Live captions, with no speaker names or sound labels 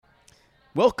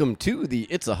Welcome to the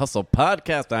It's a Hustle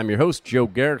podcast. I'm your host, Joe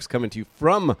Garrix, coming to you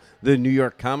from the New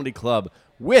York Comedy Club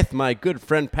with my good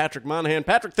friend, Patrick Monahan.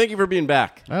 Patrick, thank you for being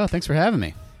back. Oh, thanks for having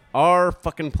me. Our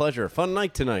fucking pleasure. Fun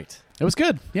night tonight. It was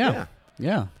good. Yeah.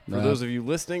 For those of you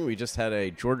listening, we just had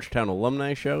a Georgetown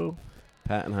alumni show.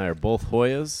 Pat and I are both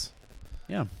Hoyas.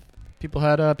 Yeah. People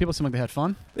seem like they had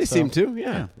fun. They seem to,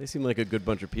 yeah. They seem like a good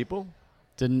bunch of people.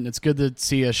 It's good to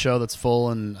see a show that's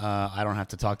full and I don't have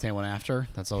to talk to anyone after.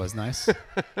 That's always nice.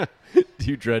 Do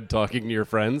you dread talking to your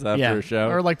friends after a show?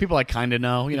 Or like people I kind of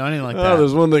know, anything like Oh, that.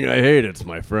 there's one thing I hate. It's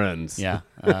my friends. Yeah.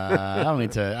 I don't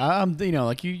need to.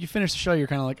 Like you finish the show, you're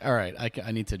kind of like, all right,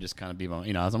 I need to just kind of be,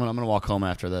 I'm going to walk home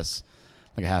after this,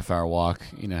 like a half-hour walk.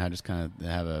 I just kind of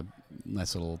have a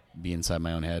nice little be inside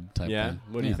my own head type thing.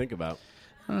 What do you think about?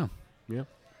 I don't know. Yeah.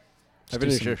 I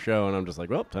finish a show and I'm just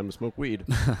like, well, time to smoke weed.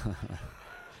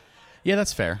 Yeah,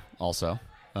 that's fair. Also,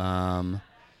 maybe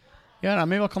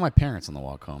I'll call my parents on the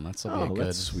walk home. That's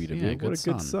sweet of you. What a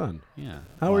good son. Yeah.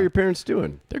 How are your parents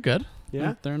doing? They're good.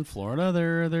 Yeah? They're in Florida.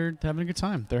 They're having a good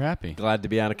time. They're happy. Glad to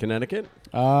be out of Connecticut?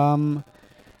 I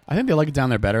think they like it down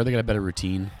there better. They got a better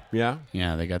routine. Yeah?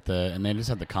 Yeah, they just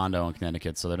have the condo in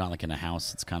Connecticut, so they're not like in a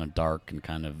house. It's kind of dark and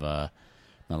kind of not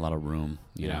a lot of room.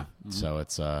 You know? Mm-hmm. So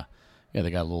it's they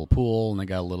got a little pool and they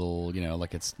got a little,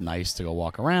 like it's nice to go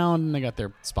walk around, and they got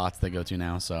their spots they go to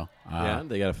now. So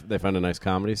they found a nice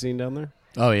comedy scene down there.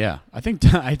 Oh yeah, I think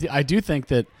I do think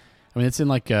that. I mean, it's in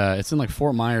like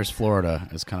Fort Myers, Florida,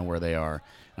 is kind of where they are,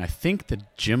 and I think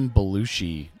that Jim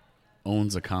Belushi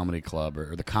owns a comedy club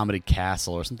or the Comedy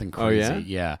Castle or something crazy. Oh,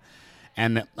 yeah,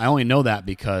 and I only know that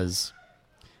because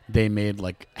they made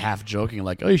like half joking,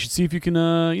 like, "Oh, you should see if you can,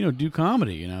 do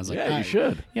comedy." And I was like, "Yeah, you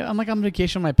should." Yeah, I'm like on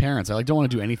vacation with my parents. I don't want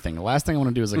to do anything. The last thing I want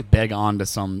to do is like beg on to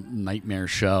some nightmare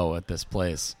show at this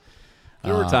place.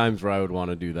 There were times where I would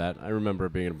want to do that. I remember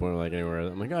being at a point like anywhere.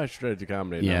 I'm like, oh, I should try to do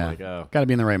comedy. And I'm like, oh, got to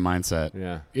be in the right mindset.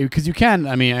 Yeah, because you can.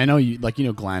 I mean, I know you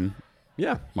Glenn.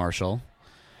 Yeah, Marshall.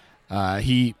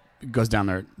 He goes down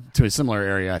there to a similar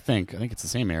area. I think it's the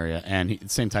same area, and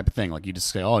same type of thing. Like you just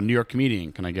say, "Oh, New York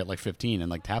comedian, can I get like 15?" And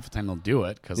like half the time they'll do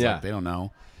it because they don't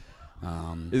know.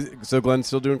 So Glenn's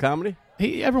still doing comedy?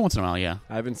 Every once in a while, yeah.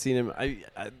 I haven't seen him.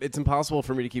 It's impossible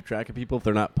for me to keep track of people if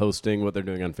they're not posting what they're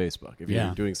doing on Facebook. If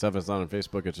you're doing stuff that's not on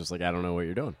Facebook, it's just like, I don't know what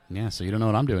you're doing. Yeah, so you don't know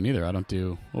what I'm doing either. I don't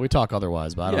do... Well, we talk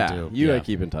otherwise, but I don't do... I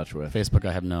keep in touch with. Facebook,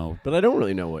 I have no... But I don't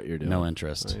really know what you're doing. No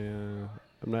interest.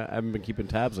 I haven't been keeping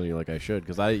tabs on you like I should,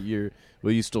 because you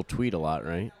still tweet a lot,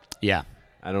 right? Yeah.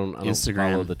 I don't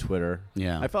Instagram. follow the Twitter.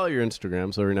 Yeah. I follow your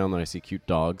Instagram, so every now and then I see cute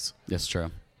dogs. That's true.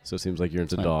 So it seems like you're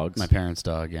into dogs. My parents'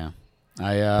 dog, yeah.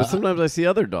 But sometimes I see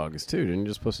other dogs too. Didn't you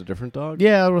just post a different dog?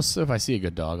 Yeah, if I see a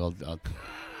good dog, I'll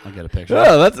get a picture.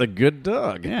 Oh, that's a good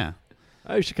dog. Yeah.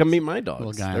 Oh, you should come meet my dogs.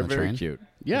 Little guy They're on the very train. cute.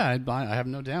 Yeah, I have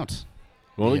no doubt.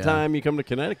 The only time you come to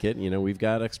Connecticut, we've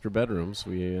got extra bedrooms.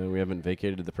 We haven't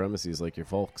vacated the premises like your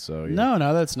folks. So no,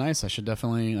 that's nice. I should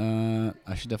definitely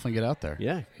get out there.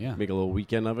 Yeah. Yeah. Make a little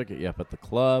weekend of it. Get you up at the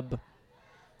club.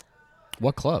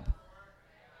 What club?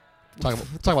 Talk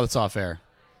about this off air.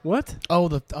 What? Oh,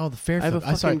 the Fairfield. I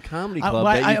have a fucking comedy club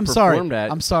that you I'm performed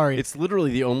at. I'm sorry. It's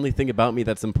literally the only thing about me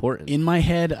that's important. In my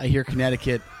head, I hear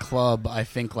Connecticut club. I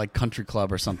think like country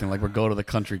club or something. Like we go to the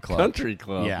country club. Country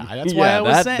club. Yeah, that's why I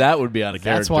was saying that would be out of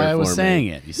character. That's why I was for saying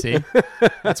me. it. You see,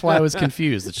 that's why I was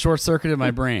confused. It short circuited my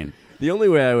brain. The only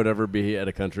way I would ever be at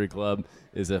a country club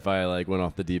is if I went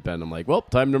off the deep end. I'm like, well,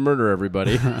 time to murder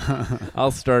everybody.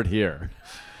 I'll start here.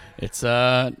 It's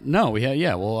no, we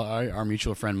have Well, our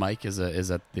mutual friend Mike is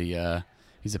at the.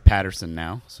 He's at Patterson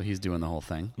now, so he's doing the whole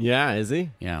thing. Yeah, is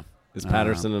he? Yeah. Is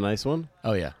Patterson a nice one?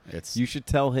 Oh, yeah. You should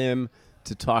tell him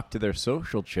to talk to their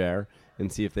social chair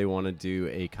and see if they want to do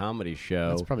a comedy show.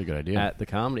 That's probably a good idea.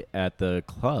 At the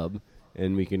club,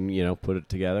 and we can put it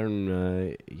together.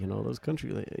 And those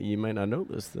country, you might not know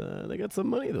this. They got some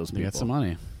money. Those people. They got some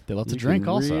money. They love to drink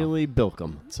also. Really bilk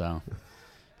them. So.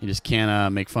 You just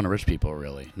can't make fun of rich people,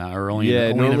 really. Only normally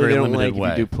in a very they don't limited like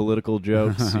way. if you do political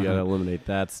jokes. You got to eliminate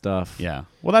that stuff. Yeah.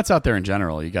 Well, that's out there in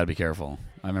general. You got to be careful.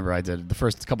 I remember I did the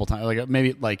first couple times,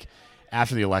 maybe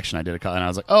after the election, I did a couple, and I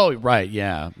was like, oh, right,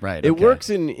 yeah, right. It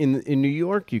works in New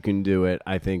York. You can do it,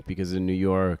 I think, because in New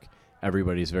York,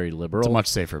 everybody's very liberal. It's a much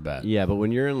safer bet. Yeah, but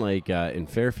when you're in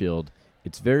Fairfield,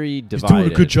 it's very divided. He's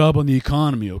doing a good job on the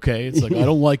economy, okay? It's like, I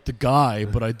don't like the guy,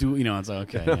 but I do, it's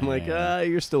like, okay. I'm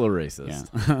you're still a racist.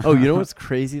 Yeah. Oh, you know what's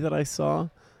crazy that I saw?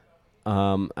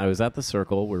 I was at the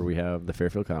Circle where we have the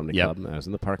Fairfield Comedy Club. And I was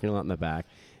in the parking lot in the back,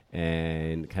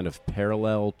 and kind of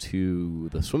parallel to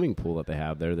the swimming pool that they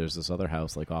have there's this other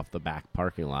house off the back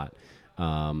parking lot,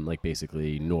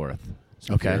 basically north.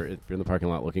 So if you're in the parking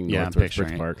lot looking north towards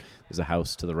Bridge Park, there's a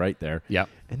house to the right there. Yep.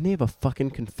 And they have a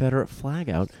fucking Confederate flag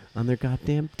out on their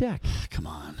goddamn deck. Come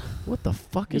on. What the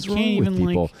fuck is wrong with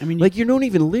people? Like, you don't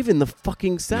even live in the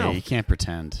fucking South. Yeah, you can't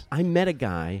pretend. I met a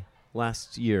guy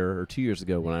last year or 2 years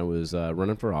ago when I was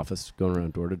running for office, going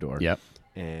around door to door. Yep.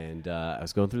 And I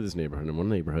was going through this neighborhood. In one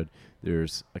neighborhood,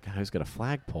 there's a guy who's got a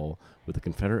flagpole with a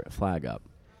Confederate flag up.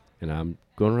 And I'm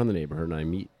going around the neighborhood, and I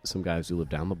meet some guys who live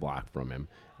down the block from him.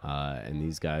 And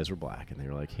these guys were black. And they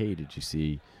were like, hey, did you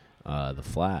see the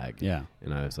flag? Yeah.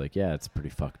 And I was like, yeah, it's pretty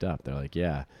fucked up. They're like,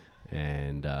 yeah.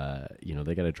 And,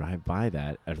 they got to drive by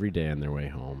that every day on their way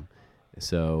home.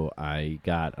 So I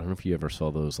don't know if you ever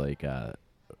saw those, like,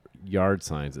 yard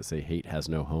signs that say hate has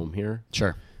no home here.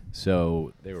 Sure.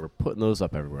 So they were putting those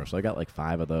up everywhere. So I got like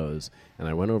 5 of those, and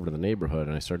I went over to the neighborhood,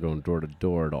 and I started going door to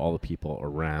door to all the people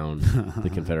around the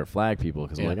Confederate flag people,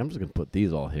 because I'm like, I'm just going to put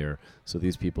these all here so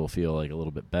these people feel like a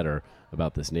little bit better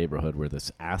about this neighborhood where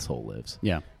this asshole lives.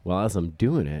 Yeah. Well, as I'm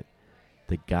doing it,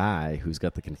 the guy who's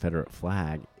got the Confederate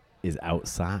flag is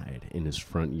outside in his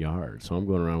front yard. So I'm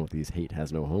going around with these hate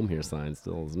has no home here signs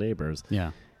to all his neighbors.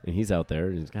 Yeah. And he's out there,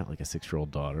 and he's got like a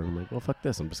 6-year-old daughter. And I'm like, well, fuck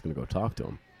this. I'm just going to go talk to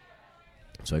him.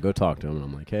 So I go talk to him, and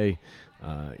I'm like, hey,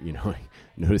 I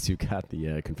notice you've got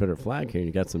the Confederate flag here, and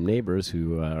you got some neighbors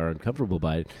who are uncomfortable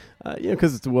by it,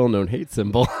 because it's a well-known hate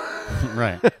symbol.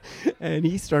 Right. And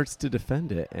he starts to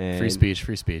defend it. And free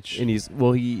speech. And he says,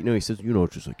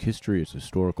 it's just like history, it's a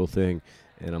historical thing.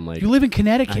 And I'm like, you live in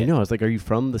Connecticut. I know. I was like, are you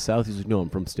from the South? He's like, no, I'm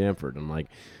from Stanford. I'm like,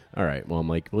 all right. Well, I'm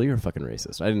like, well, you're a fucking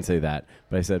racist. I didn't say that,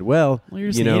 but I said, well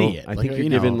you're just an idiot. I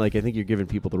think you're giving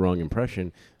people the wrong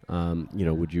impression.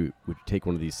 Would you take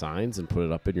one of these signs and put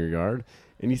it up in your yard?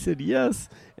 And he said yes.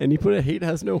 And he put a hate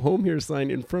has no home here sign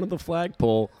in front of the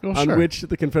flagpole on which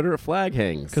the Confederate flag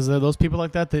hangs. Because those people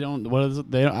like that, I don't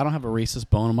have a racist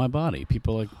bone in my body.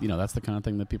 People like, that's the kind of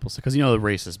thing that people say. Because, the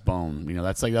racist bone,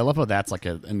 that's like, I love how that's like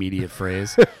an immediate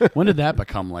phrase. When did that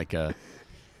become like a...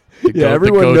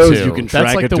 everyone knows you can track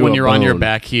it to a bone. That's like when you're on your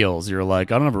back heels. You're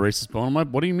like, I don't have a racist bone in my...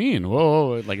 What do you mean?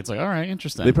 Whoa. Like, it's like, all right,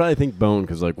 interesting. They probably think bone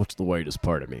because, like, what's the whitest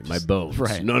part of me? My bones.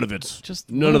 Right. None of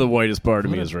the whitest part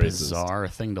of me is racist. Bizarre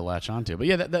thing to latch onto. But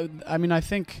yeah, I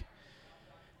think...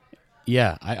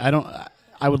 Yeah,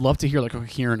 I would love to hear, like, a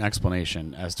coherent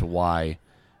explanation as to why...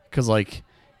 Because, like...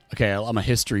 Okay, I'm a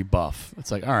history buff.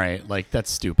 It's like, all right, like, that's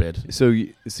stupid. So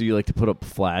you like to put up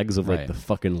flags of, like, the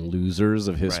fucking losers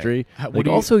of history? Right.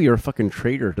 You're a fucking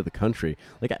traitor to the country.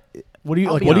 Like, what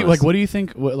do you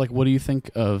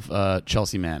think of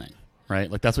Chelsea Manning? Right?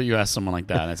 Like, that's what you ask someone like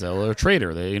that. And it's they're a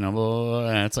traitor.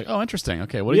 And it's like, oh, interesting.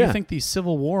 Okay, what do you think the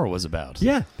Civil War was about?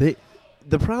 Yeah.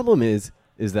 The problem is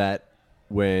that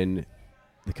when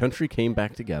the country came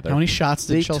back together, how many shots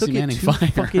did Chelsea Manning fire? They took it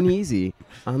too fucking easy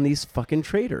on these fucking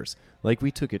traitors. Like,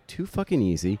 we took it too fucking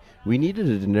easy. We needed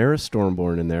a Daenerys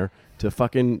Stormborn in there to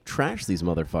fucking trash these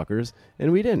motherfuckers,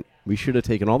 and we didn't. We should have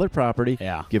taken all their property,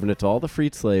 given it to all the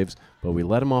freed slaves, but we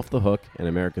let them off the hook, and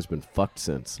America's been fucked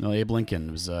since. No, Abe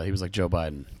Lincoln was he was like Joe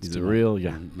Biden. He's a real,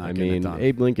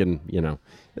 Abe Lincoln,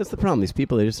 that's the problem. These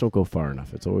people, they just don't go far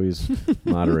enough. It's always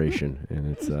moderation,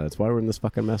 and it's why we're in this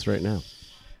fucking mess right now.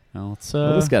 Well,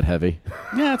 this got heavy.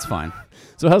 Yeah, it's fine.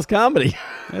 So how's comedy?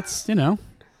 It's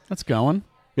that's going.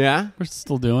 Yeah, we're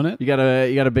still doing it. You got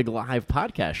a big live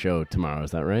podcast show tomorrow.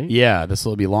 Is that right? Yeah, this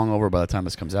will be long over by the time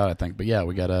this comes out, I think. But yeah,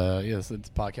 we got it's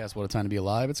podcast. What a Time to Be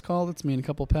Alive. It's called. It's me and a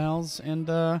couple of pals, and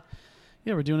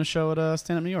we're doing a show at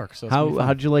Stand Up New York. So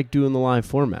how'd you like doing the live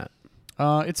format?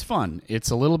 It's fun. It's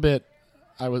a little bit.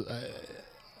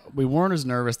 We weren't as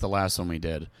nervous the last one we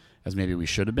did as maybe we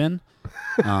should have been.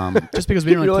 Just because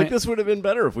we didn't really this would have been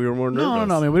better if we were more nervous.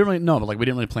 No. I mean, we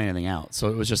didn't really plan anything out. So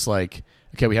it was just like,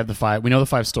 okay, we have the 5. We know the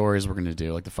 5 stories we're going to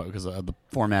do, like because the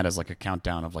format is like a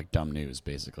countdown of like dumb news,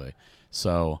 basically.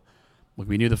 So, like,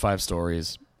 we knew the 5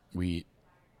 stories. We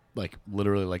like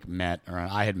literally like met, or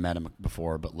I had met him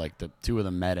before, but like the 2 of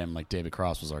them met him. Like David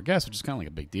Cross was our guest, which is kind of like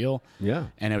a big deal. Yeah.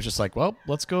 And it was just like, well,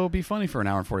 let's go be funny for an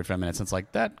hour and 45 minutes. And it's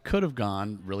like that could have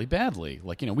gone really badly.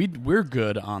 Like, we're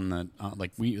good on the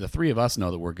the 3 of us know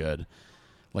that we're good,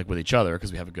 like with each other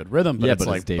because we have a good rhythm. But it's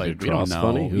like David we don't know.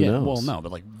 Funny? Who knows? Well, no,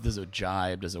 but like, does it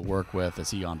jibe? Does it work with?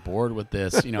 Is he on board with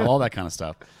this? All that kind of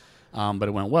stuff. But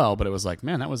it went well. But it was like,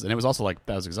 man, it was also like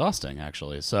that was exhausting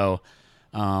actually. So.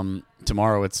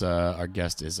 Tomorrow it's our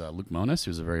guest is Luke Monis,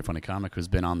 who's a very funny comic who's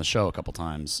been on the show a couple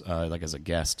times, like as a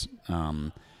guest /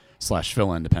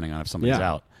 fill-in, depending on if somebody's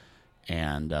out.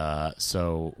 And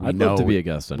so I'd love to be a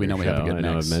guest on we your know show. We have a good I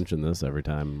know mix. I've mentioned this every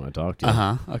time I talk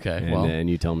to you. Okay. And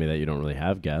you tell me that you don't really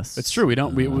have guests. It's true. We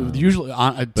don't. We usually.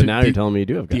 But now you're telling me you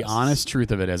do have guests. The honest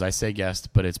truth of it is, I say guest,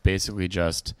 but it's basically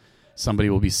just somebody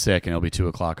will be sick and it'll be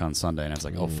 2:00 on Sunday, and it's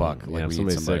like, oh fuck, like Yeah, if we need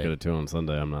somebody's somebody sick at 2 on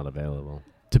Sunday, I'm not available.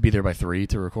 to be there by 3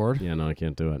 to record. Yeah, no, I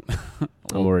can't do it.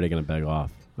 I'm already going to beg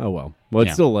off. Oh, well. Well,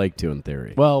 I'd still like to in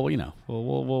theory. Well, you know,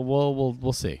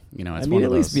 we'll see. You know, it's I mean, one at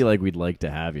of least those. be like, we'd like to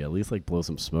have you. At least like blow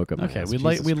some smoke up my Okay, ass. we'd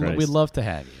Jesus love to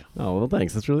have you. Oh, well,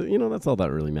 thanks. That's really, that's all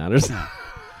that really matters.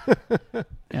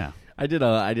 Yeah. I did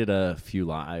a few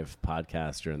live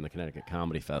podcasts during the Connecticut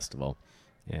Comedy Festival,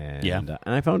 and and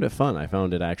I found it fun. I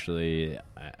found it actually.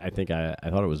 I think I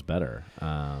thought it was better.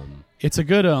 It's a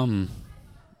good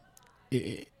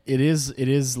It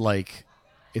is like,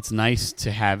 it's nice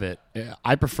to have it.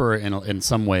 I prefer it in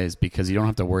some ways because you don't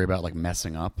have to worry about like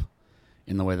messing up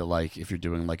in the way that like if you're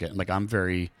doing like I'm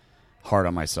very hard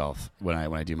on myself when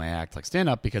I do my act like stand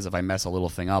up, because if I mess a little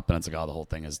thing up and it's like, oh, the whole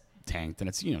thing is tanked, and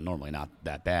it's normally not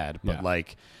that bad, but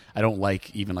like I don't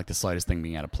like even like the slightest thing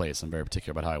being out of place. I'm very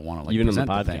particular about how I want to like even on the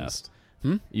present the podcast.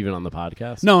 things. Even on the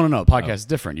podcast? No. Podcast is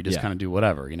different. You just kind of do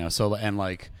whatever, So and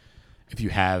like if you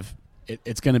have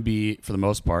it's going to be, for the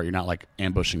most part, you're not like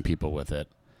ambushing people with it.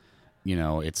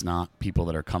 It's not people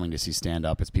that are coming to see stand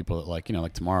up. It's people that like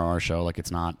like tomorrow our show. Like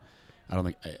it's not. I don't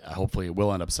think. Hopefully, it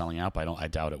will end up selling out. But I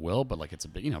doubt it will. But like it's a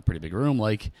big, pretty big room.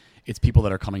 Like it's people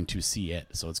that are coming to see it.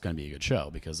 So it's going to be a good show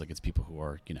because like it's people who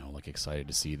are like excited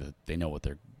to see that they know what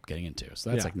they're getting into.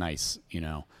 So that's like nice. You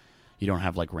don't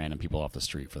have like random people off the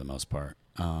street for the most part.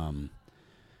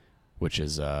 Which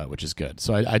is good.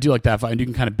 So I do like that. And you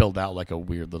can kind of build out like a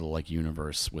weird little like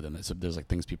universe within it. So there's like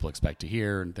things people expect to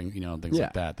hear and things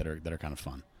like that are kind of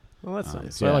fun. Well, that's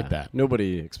nice. So I like that.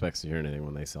 Nobody expects to hear anything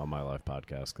when they sell my live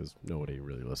podcast because nobody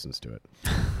really listens to it,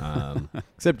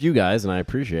 except you guys, and I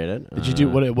appreciate it. Did you do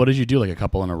what did you do? Like a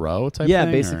couple in a row type? Yeah,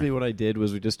 thing, basically what I did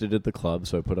was we just did it at the club.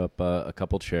 So I put up a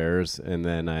couple chairs, and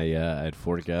then I had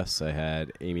 4 guests. I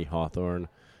had Amy Hawthorne,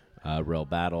 Rel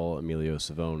Battle, Emilio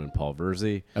Savone, and Paul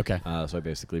Verzi. Okay. So I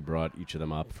basically brought each of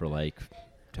them up for like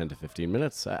 10 to 15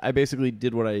 minutes. I basically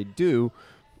did what I do,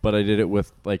 but I did it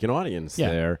with like an audience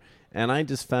there. And I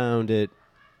just found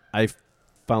I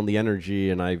found the energy,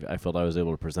 and I felt I was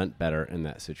able to present better in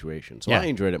that situation. So I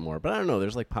enjoyed it more. But I don't know.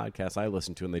 There's like podcasts I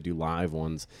listen to, and they do live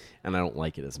ones, and I don't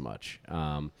like it as much.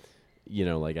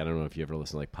 Like I don't know if you ever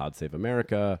listen to like Pod Save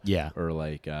America, or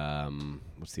like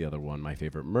what's the other one? My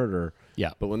Favorite Murder,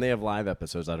 But when they have live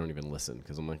episodes, I don't even listen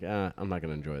because I'm like, I'm not going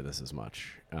to enjoy this as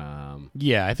much.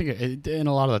 I think and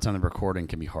a lot of the time the recording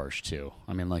can be harsh too.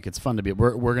 I mean, like it's fun to be.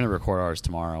 We're going to record ours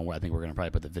tomorrow. I think we're going to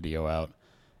probably put the video out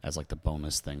as like the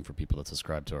bonus thing for people that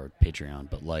subscribe to our Patreon.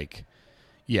 But like,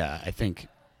 I think.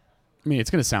 I mean,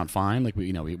 it's going to sound fine. Like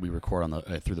we record on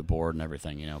the through the board and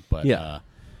everything, But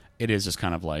it is just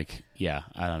kind of like, I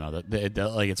don't know.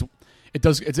 It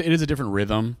is a different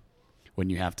rhythm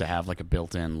when you have to have like a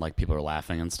built-in, like people are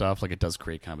laughing and stuff. Like it does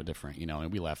create kind of a different,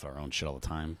 and we laugh at our own shit all the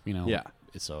time,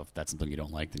 So if that's something you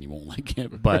don't like, then you won't like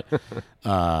it. But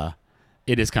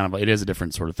it is a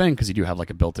different sort of thing because you do have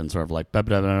like a built-in sort of like blah,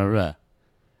 blah, blah, blah, blah.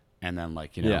 And then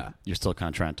like, you're still kind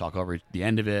of trying to talk over the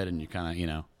end of it, and you kind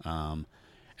of,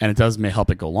 and it may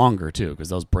help it go longer, too, because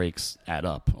those breaks add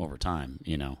up over time,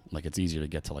 Like, it's easier to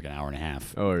get to, like, an hour and a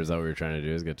half. Oh, or is that what you're trying to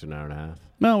do, is get to an hour and a half?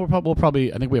 No, we'll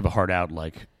probably... I think we have a hard out,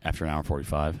 like, after an hour and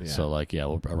 45. So, like,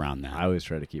 we'll around that. I always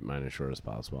try to keep mine as short as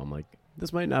possible. I'm like,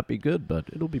 this might not be good, but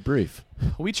it'll be brief.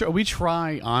 We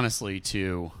try, honestly,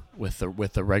 to... With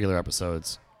the regular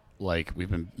episodes... Like, we've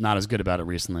been not as good about it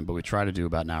recently, but we try to do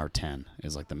about an hour 10.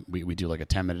 Is like we do like a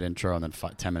 10-minute intro and then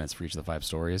 10 minutes for each of the 5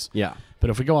 stories. Yeah.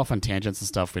 But if we go off on tangents and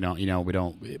stuff, we don't. I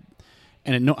don't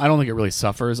think it really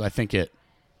suffers. I think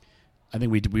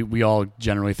we all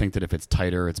generally think that if it's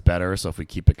tighter, it's better. So if we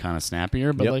keep it kind of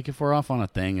snappier, but like if we're off on a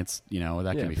thing, it's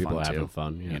that can be people fun having too.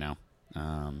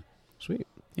 Fun. Sweet.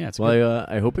 Yeah, it's well.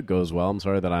 I hope it goes well. I'm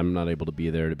sorry that I'm not able to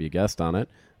be there to be a guest on it,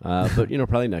 but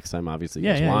probably next time. Obviously, you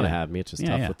just want to have me. It's just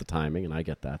tough with the timing, and I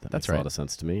get that. That makes a lot of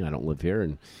sense to me. I don't live here,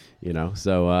 and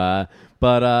so.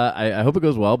 But I hope it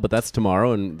goes well. But that's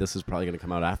tomorrow, and this is probably going to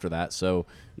come out after that. So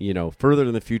further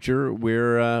in the future,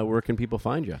 where can people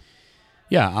find you?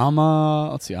 Yeah,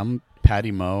 let's see. I'm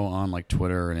Patty Mo on like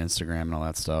Twitter and Instagram and all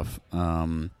that stuff.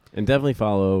 And definitely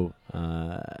follow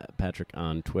Patrick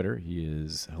on Twitter. He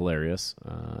is hilarious.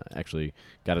 Actually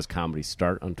got his comedy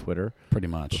start on Twitter. Pretty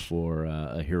much. Before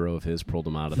a hero of his pulled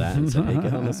him out of that and said, hey,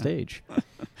 get on the stage.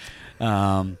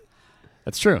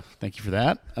 That's true. Thank you for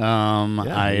that.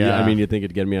 I mean, you'd think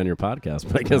it'd get me on your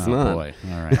podcast, but I guess not. Boy.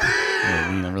 All right.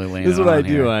 Really this is what I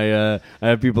do. I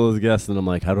have people as guests, and I'm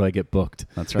like, how do I get booked?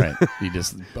 That's right. You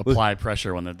just apply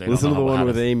pressure when they listen to the one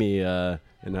with Amy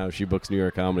and how she books New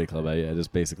York Comedy Club. I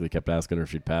just basically kept asking her if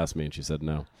she'd pass me, and she said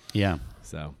no. Yeah.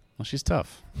 So. Well, she's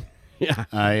tough.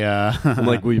 Yeah. I'm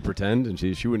like, will you pretend? And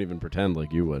she wouldn't even pretend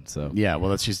like you would. So yeah,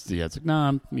 well, it's like, no,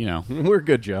 I'm, we're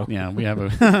good, Joe. yeah, we have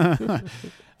a,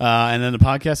 and then the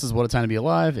podcast is What a Time to Be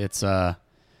Alive. It's, I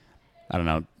don't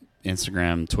know,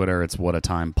 Instagram, Twitter, it's What a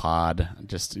Time Pod.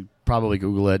 Just probably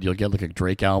Google it. You'll get like a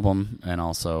Drake album, and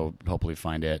also hopefully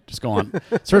find it. Just go on,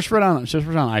 search for it on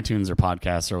iTunes or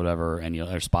podcasts or whatever, and or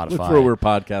Spotify. Look for where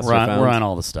podcasts are found. We're on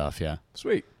all the stuff. Yeah,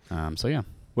 sweet. So yeah.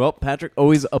 Well, Patrick,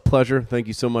 always a pleasure. Thank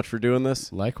you so much for doing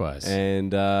this. Likewise.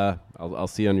 And I'll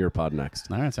see you on your pod next.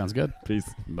 All right, sounds good. Peace.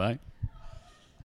 Bye.